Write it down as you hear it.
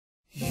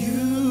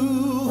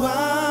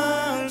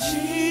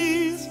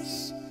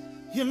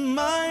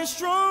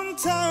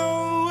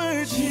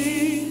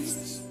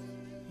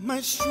my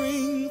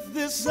strength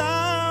this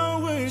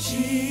hour,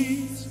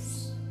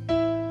 Jesus.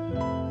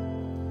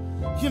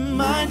 You're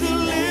my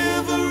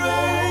deliverer,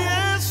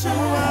 yes you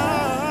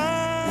are,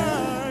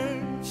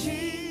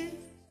 Jesus.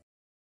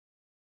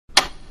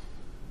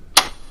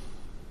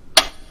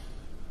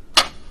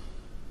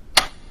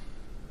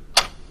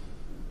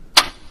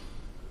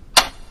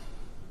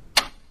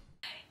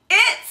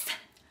 It's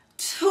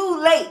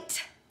too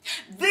late.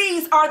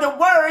 These are the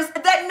words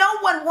that no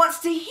one wants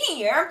to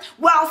hear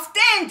while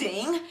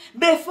standing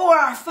before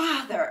our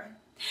Father.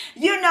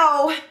 You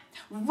know,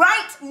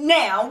 right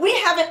now we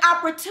have an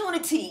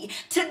opportunity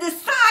to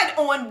decide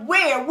on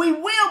where we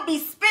will be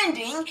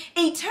spending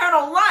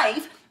eternal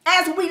life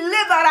as we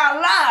live out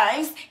our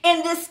lives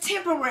in this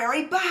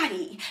temporary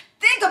body.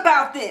 Think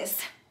about this.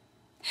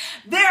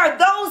 There are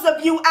those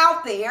of you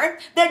out there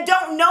that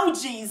don't know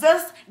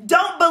Jesus,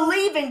 don't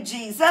believe in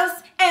Jesus,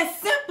 and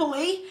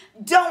simply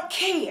don't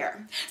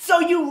care. So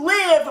you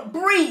live,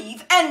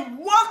 breathe, and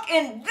walk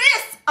in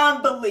this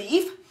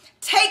unbelief,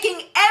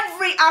 taking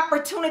every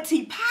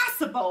opportunity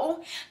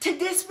possible to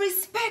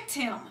disrespect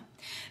him.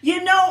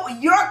 You know,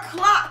 your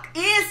clock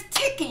is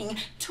ticking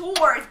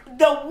towards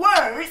the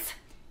words,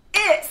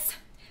 "It's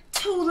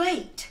too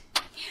late."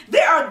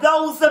 There are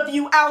those of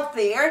you out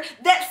there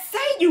that say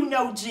you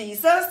know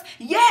Jesus,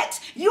 yet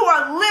you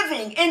are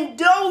living,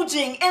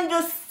 indulging in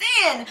the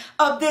sin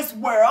of this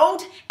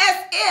world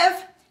as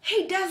if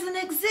he doesn't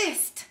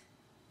exist.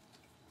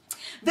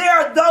 There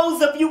are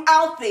those of you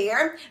out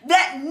there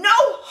that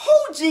know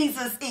who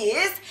Jesus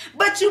is,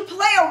 but you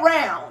play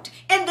around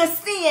in the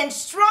sin,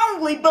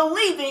 strongly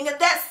believing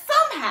that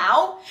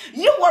somehow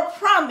you were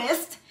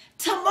promised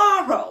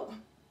tomorrow.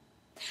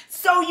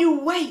 So you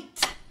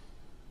wait.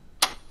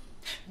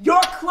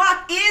 Your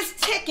clock is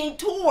ticking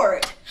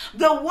toward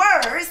the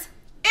words,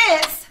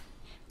 "It's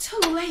too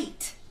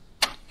late."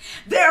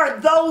 There are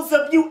those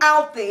of you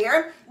out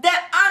there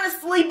that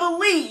honestly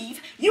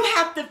believe you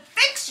have to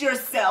fix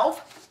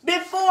yourself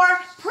before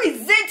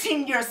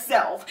presenting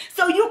yourself.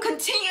 So you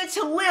continue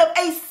to live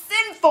a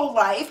sinful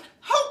life,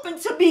 hoping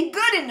to be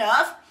good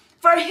enough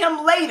for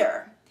him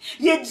later.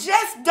 You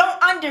just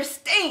don't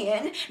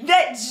understand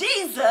that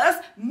Jesus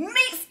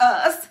meets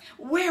us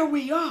where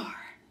we are.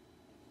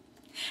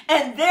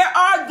 And there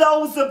are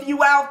those of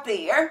you out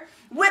there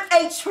with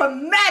a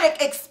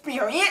traumatic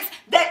experience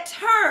that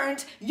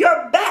turned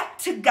your back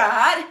to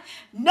God,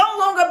 no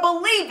longer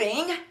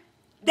believing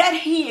that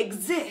he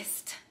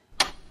exists.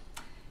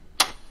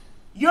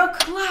 Your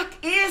clock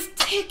is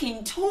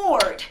ticking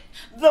toward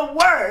the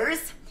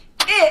words,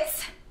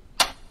 "It's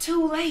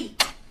too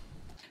late."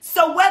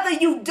 So whether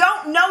you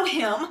don't know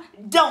him,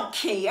 don't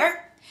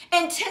care,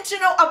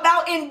 intentional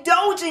about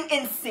indulging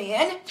in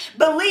sin,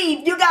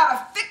 believe you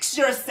gotta fix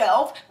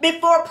yourself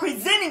before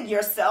presenting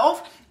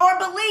yourself, or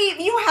believe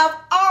you have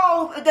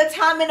all the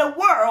time in the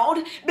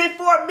world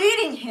before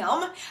meeting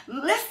him,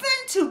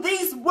 listen to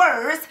these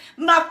words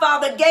my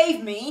Father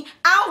gave me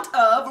out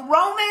of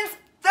Romans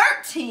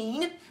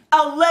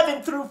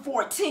 13:11 through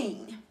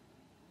 14.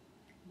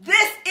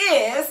 This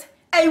is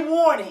a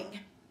warning.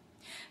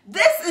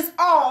 This is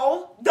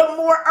all the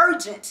more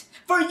urgent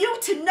for you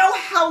to know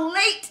how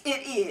late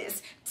it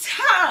is.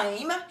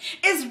 Time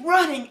is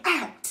running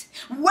out.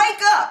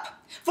 Wake up,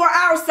 for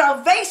our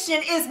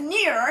salvation is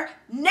nearer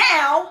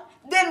now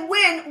than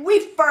when we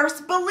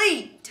first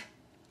believed.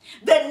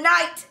 The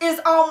night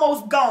is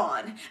almost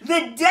gone.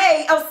 The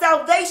day of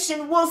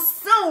salvation will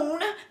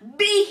soon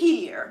be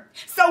here.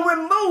 So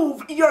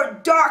remove your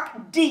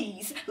dark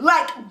deeds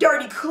like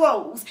dirty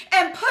clothes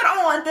and put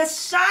on the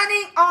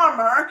shining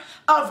armor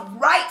of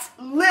right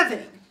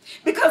living.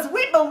 Because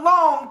we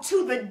belong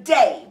to the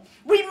day.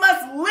 We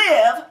must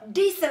live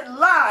decent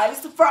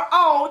lives for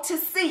all to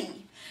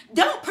see.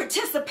 Don't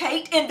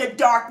participate in the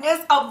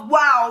darkness of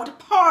wild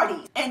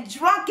parties and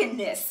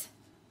drunkenness,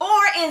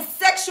 or in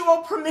sexual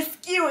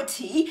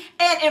promiscuity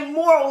and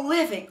immoral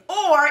living,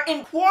 or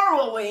in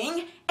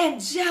quarreling and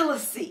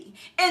jealousy.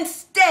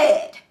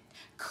 Instead,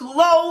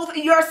 clothe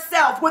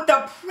yourself with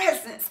the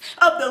presence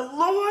of the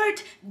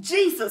Lord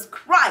Jesus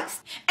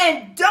Christ,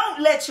 and don't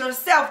let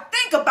yourself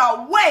think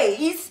about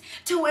ways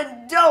to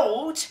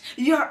indulge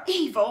your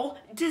evil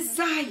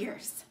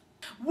desires.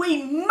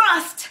 We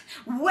must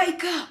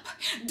wake up.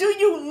 Do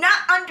you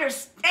not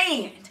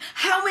understand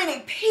how many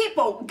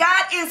people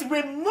God is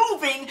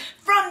removing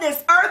from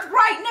this earth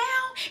right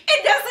now?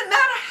 It doesn't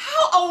matter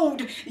how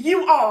old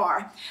you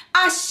are.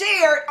 I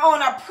shared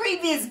on a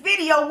previous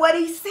video what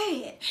he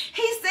said.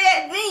 He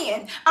said,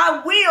 "Then I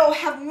will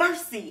have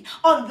mercy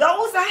on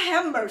those I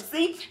have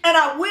mercy, and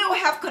I will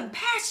have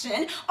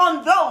compassion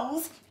on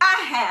those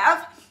I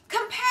have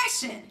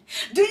compassion."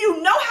 Do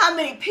you know how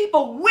many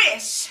people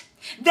wish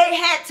they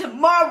had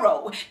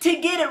tomorrow to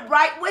get it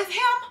right with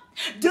him?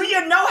 Do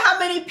you know how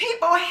many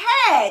people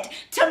had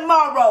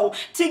tomorrow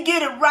to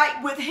get it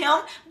right with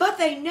him, but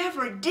they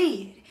never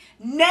did?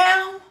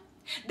 Now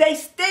they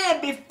stand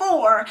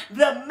before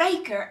the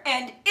Maker,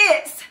 and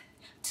it's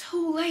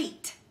too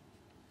late.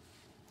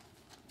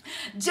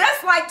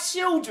 Just like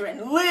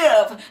children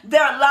live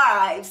their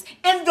lives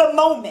in the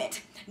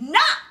moment,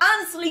 not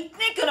honestly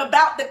thinking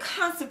about the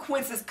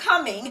consequences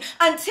coming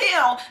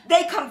until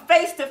they come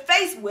face to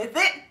face with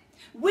it,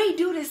 we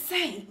do the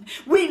same.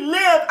 We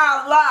live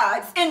our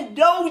lives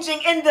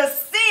indulging in the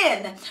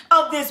sin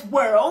of this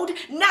world,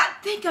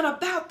 not thinking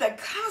about the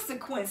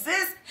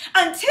consequences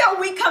until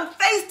we come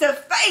face to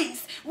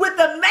face with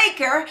the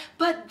Maker.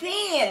 But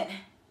then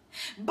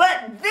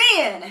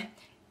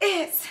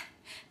it's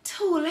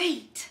too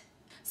late.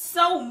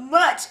 So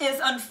much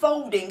is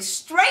unfolding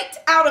straight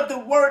out of the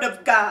Word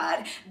of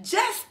God,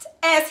 just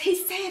as He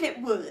said it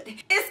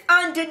would. It's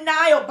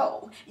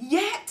undeniable.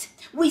 Yet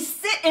we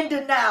sit in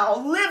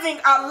denial,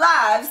 living our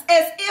lives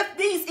as if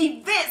these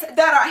events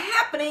that are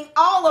happening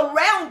all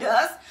around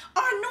us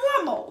are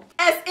normal,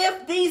 as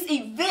if these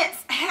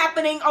events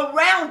happening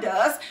around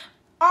us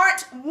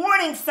aren't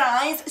warning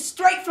signs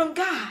straight from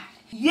God.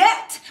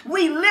 Yet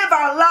we live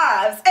our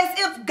lives as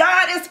if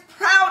God is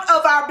proud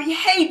of our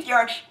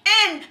behavior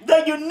in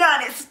the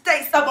United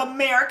States of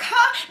America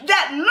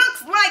that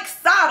looks like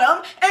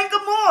Sodom and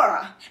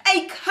Gomorrah,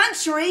 a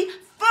country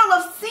full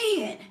of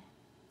sin.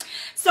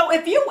 So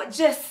if you would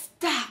just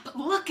stop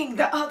looking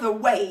the other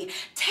way,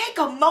 take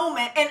a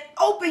moment and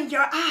open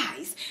your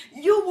eyes,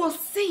 you will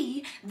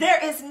see there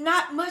is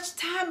not much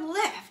time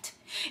left.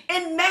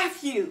 In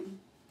Matthew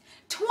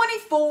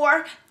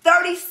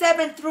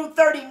 24:37 through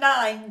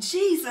 39,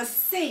 Jesus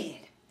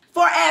said,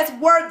 "For as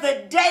were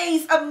the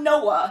days of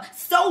Noah,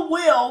 so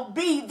will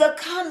be the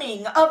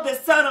coming of the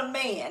Son of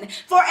Man.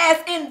 For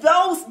as in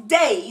those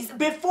days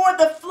before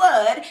the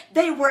flood,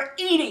 they were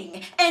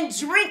eating and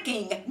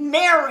drinking,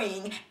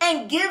 marrying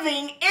and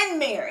giving in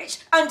marriage,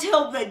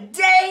 until the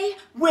day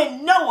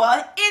when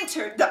Noah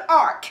entered the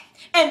ark.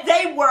 And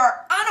they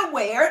were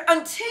unaware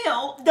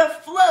until the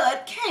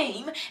flood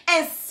came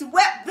and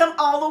swept them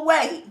all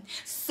away.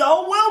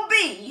 So will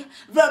be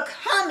the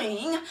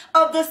coming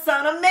of the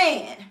Son of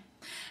Man."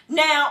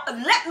 Now,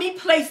 let me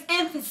place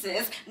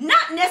emphasis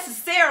not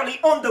necessarily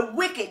on the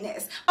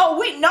wickedness. Oh,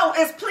 we know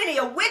there's plenty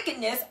of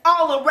wickedness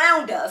all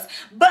around us,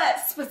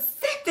 but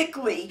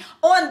specifically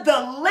on the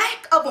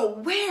lack of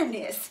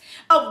awareness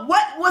of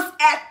what was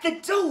at the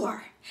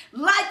door.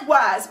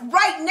 Likewise,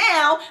 right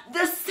now,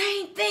 the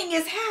same thing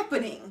is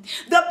happening.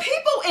 The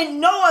people in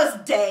Noah's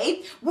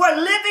day were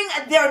living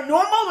their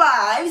normal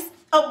lives,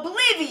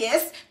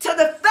 oblivious to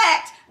the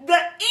fact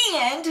the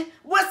end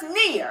was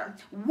near.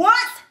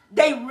 Once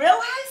they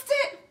realized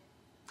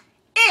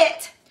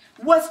it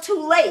was too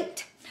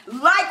late.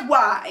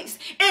 Likewise,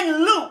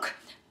 in Luke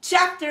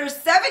chapter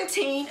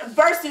 17,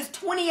 verses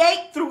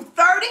 28 through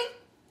 30,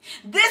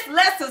 this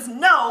lets us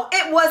know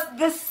it was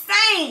the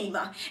same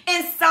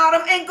in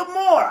Sodom and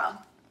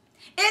Gomorrah.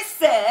 It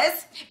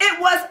says it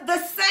was the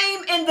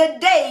same in the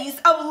days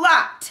of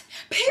Lot.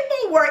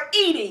 People were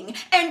eating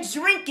and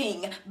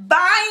drinking,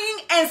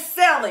 buying and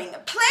selling,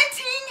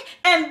 planting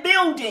and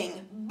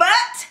building.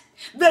 But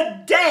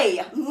the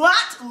day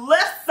Lot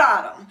left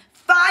Sodom,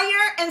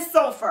 fire and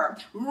sulfur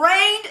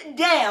rained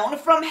down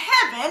from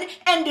heaven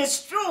and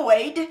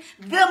destroyed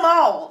them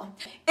all.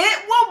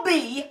 It will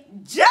be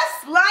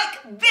just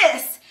like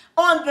this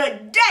on the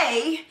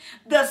day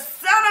the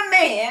Son of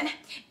Man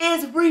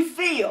is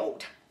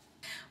revealed.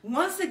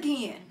 Once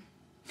again,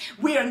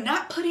 we are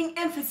not putting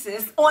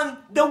emphasis on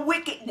the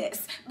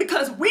wickedness,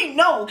 because we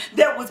know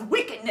there was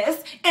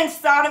wickedness in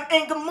Sodom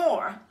and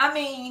Gomorrah. I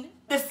mean,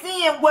 the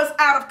sin was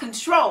out of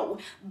control,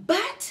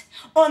 but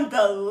on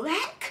the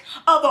lack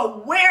of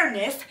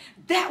awareness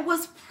that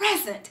was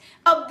present,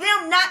 of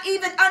them not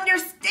even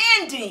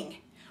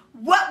understanding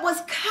what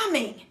was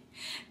coming.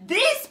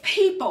 These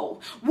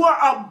people were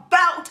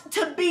about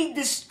to be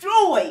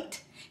destroyed.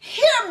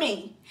 Hear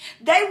me.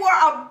 They were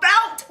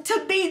about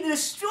to be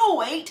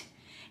destroyed,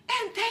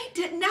 and they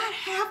did not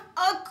have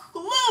a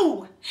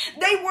clue.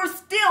 They were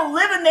still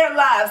living their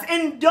lives,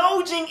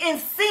 indulging in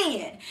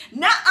sin,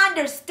 not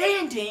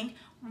understanding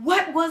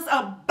what was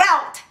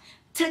about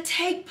to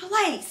take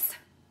place.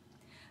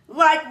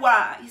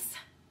 Likewise,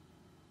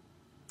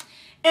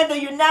 in the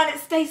United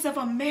States of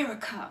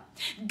America,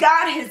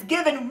 God has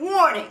given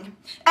warning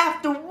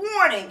after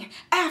warning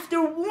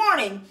after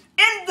warning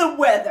in the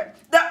weather.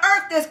 The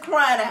earth is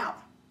crying out.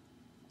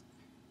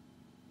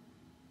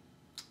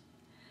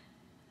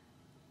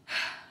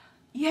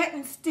 Yet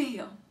and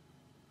still,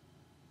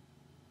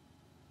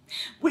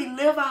 we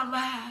live our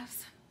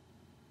lives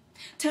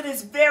to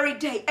this very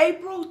day,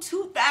 April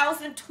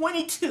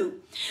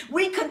 2022.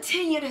 We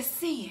continue to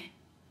sin,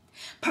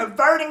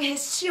 perverting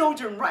His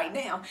children right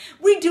now.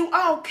 We do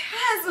all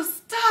kinds of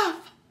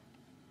stuff,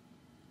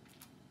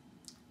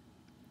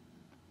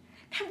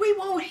 and we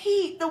won't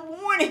heed the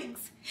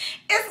warnings.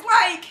 It's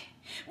like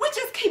we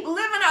just keep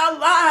living our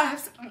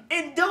lives,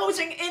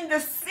 indulging in the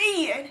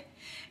sin,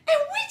 and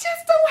we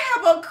just don't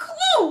have a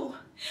clue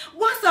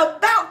what's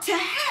about to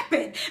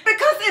happen.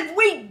 Because if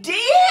we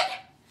did,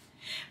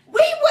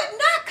 we would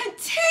not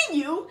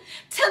continue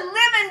to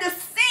live in the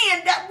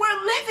sin that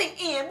we're living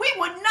in. We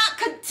would not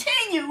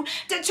continue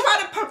to try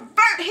to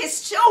pervert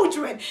His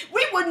children.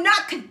 We would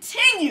not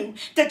continue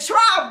to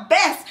try our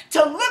best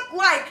to look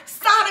like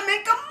Sodom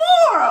and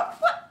Gomorrah.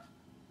 What?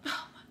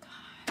 Oh my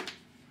God.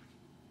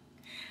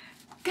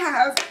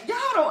 Guys, y'all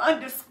don't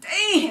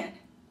understand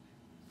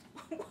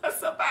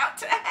what's about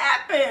to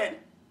happen.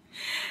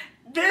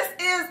 This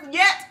is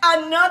yet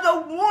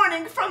another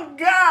warning from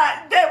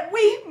God that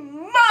we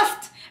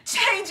must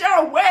change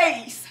our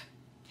ways.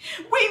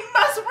 We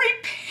must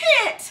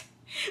repent.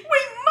 We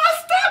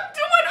must stop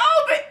doing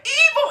all the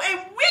evil and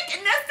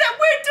wickedness that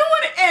we're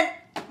doing.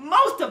 And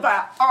most of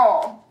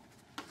all,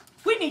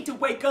 we need to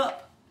wake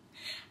up.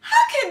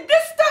 How can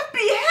this stuff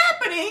be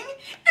happening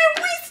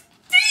and we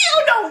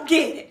still don't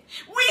get it?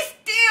 We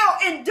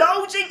still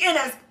indulging in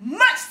as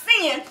much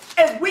sin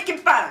as we can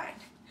find.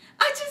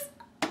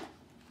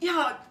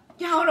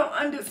 Y'all don't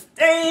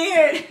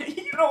understand.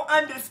 You don't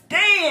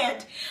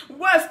understand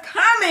what's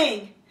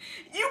coming.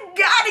 You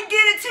gotta get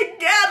it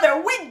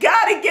together. We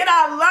gotta get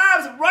our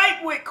lives right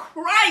with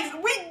Christ.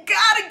 We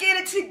gotta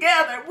get it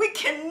together. We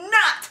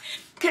cannot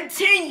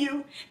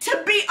continue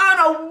to be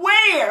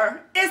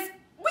unaware.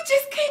 We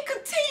just can't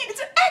continue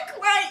to act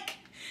like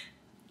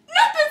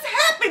nothing's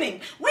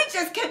happening. We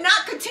just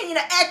cannot continue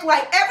to act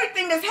like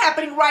everything that's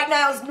happening right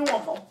now is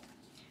normal.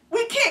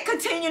 We can't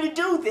continue to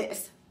do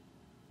this.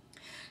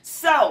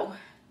 So,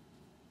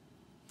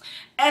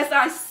 as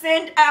I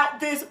send out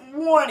this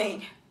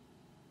warning,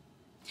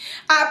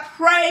 I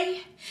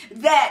pray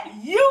that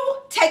you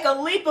take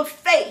a leap of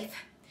faith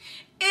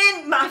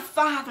in my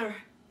Father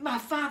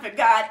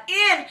God,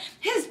 in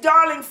his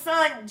darling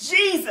Son,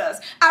 Jesus.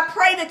 I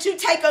pray that you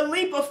take a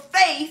leap of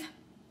faith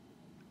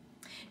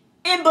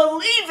in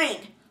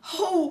believing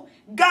who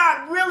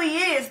God really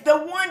is, the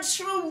one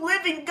true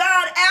living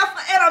God,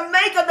 Alpha and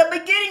Omega, the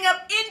beginning of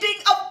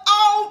ending of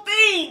all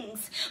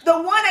things, the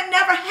one that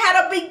never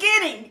had a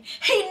beginning.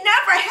 He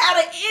never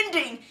had an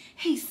ending.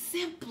 He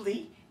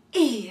simply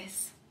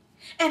is.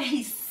 And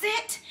he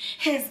sent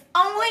his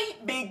only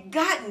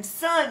begotten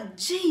Son,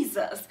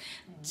 Jesus,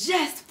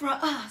 just for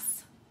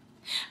us.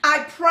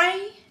 I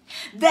pray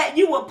that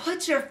you will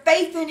put your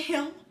faith in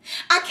him.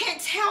 I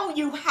can't tell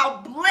you how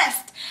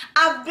blessed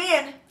I've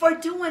been for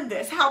doing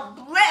this, how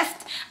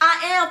blessed I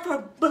am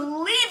for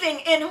believing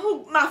in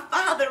who my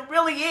Father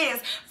really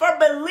is, for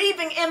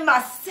believing in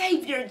my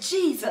Savior,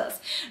 Jesus.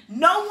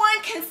 No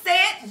one can say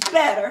it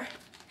better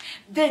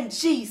than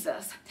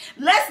Jesus.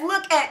 Let's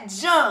look at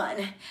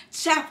John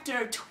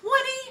chapter 20,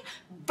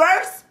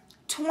 verse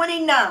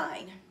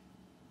 29.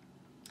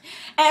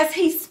 As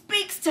he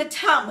speaks to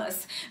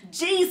Thomas,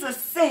 Jesus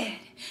said,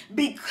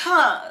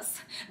 "Because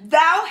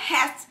thou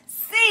hast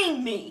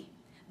seen me,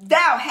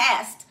 thou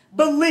hast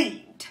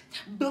believed.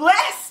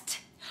 Blessed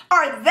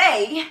are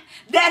they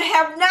that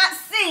have not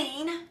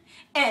seen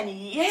and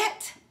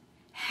yet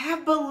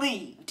have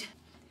believed."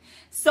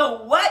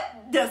 So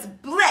what does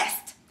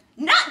blessed,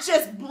 not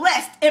just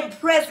blessed in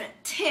present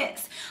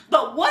tense,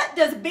 but what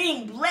does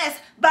being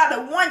blessed by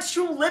the one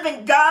true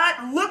living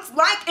God looks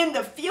like in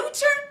the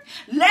future?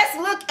 Let's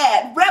look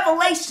at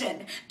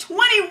Revelation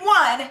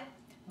 21,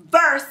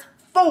 verse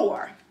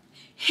 4.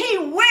 He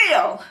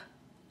will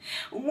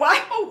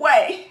wipe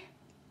away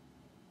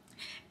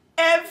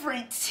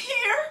every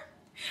tear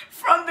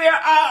from their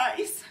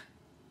eyes,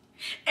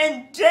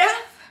 and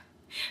death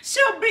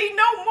shall be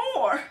no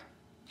more.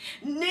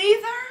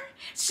 Neither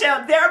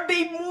shall there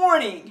be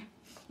mourning,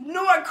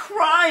 nor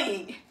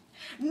crying,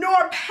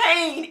 nor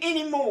pain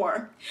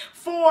anymore,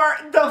 for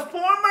the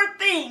former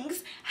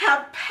things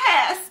have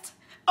passed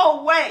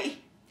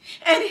away.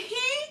 And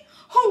he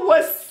who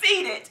was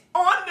seated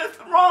on the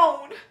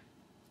throne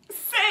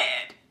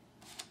said,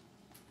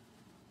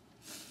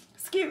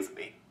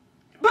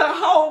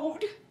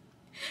 "Behold,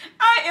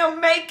 I am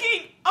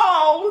making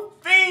all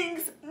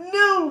things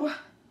new."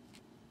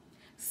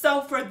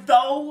 So for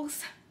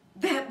those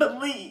that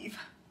believe,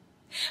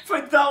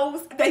 for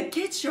those that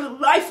get your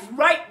life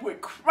right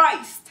with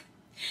Christ,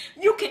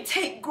 you can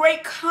take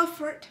great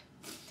comfort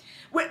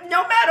with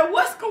no matter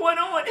what's going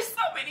on. There's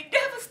so many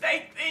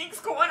devastating things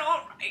going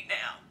on right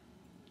now,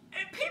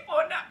 and people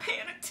are not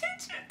paying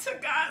attention to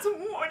God's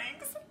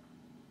warnings.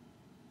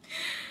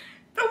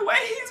 The way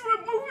he's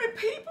removing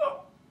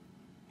people,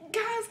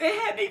 guys, it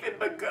hadn't even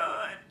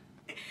begun.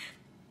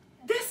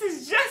 This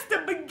is just the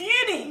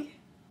beginning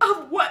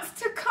of what's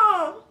to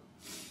come.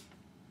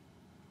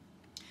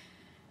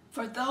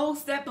 For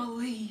those that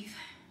believe,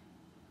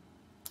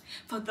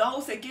 for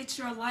those that get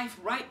your life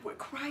right with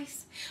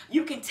Christ,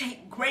 you can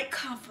take great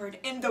comfort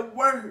in the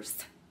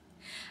words,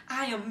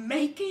 "I am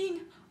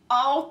making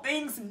all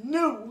things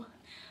new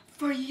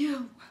for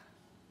you."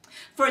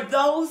 For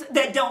those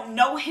that don't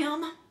know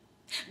him,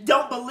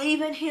 don't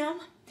believe in him,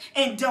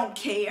 and don't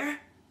care,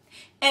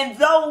 and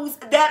those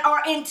that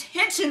are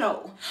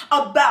intentional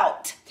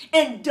about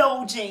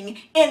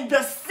indulging in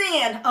the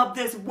sin of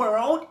this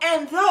world,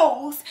 and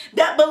those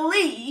that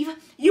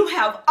believe you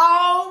have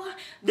all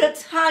the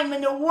time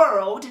in the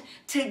world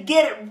to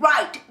get it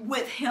right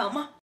with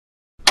him.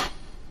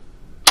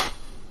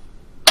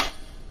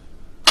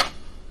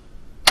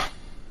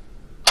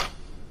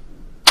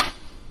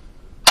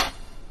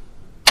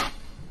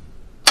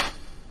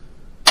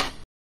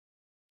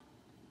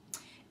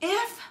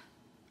 If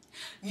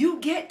you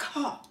get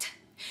caught,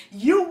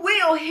 you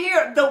will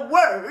hear the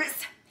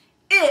words,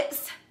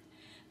 "It's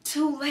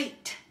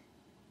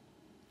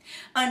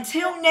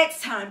Until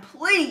next time,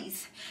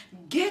 please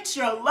get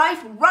your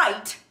life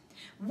right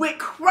with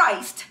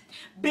Christ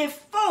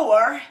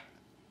before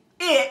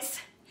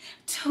it's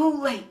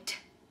too late.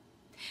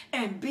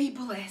 And be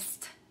blessed.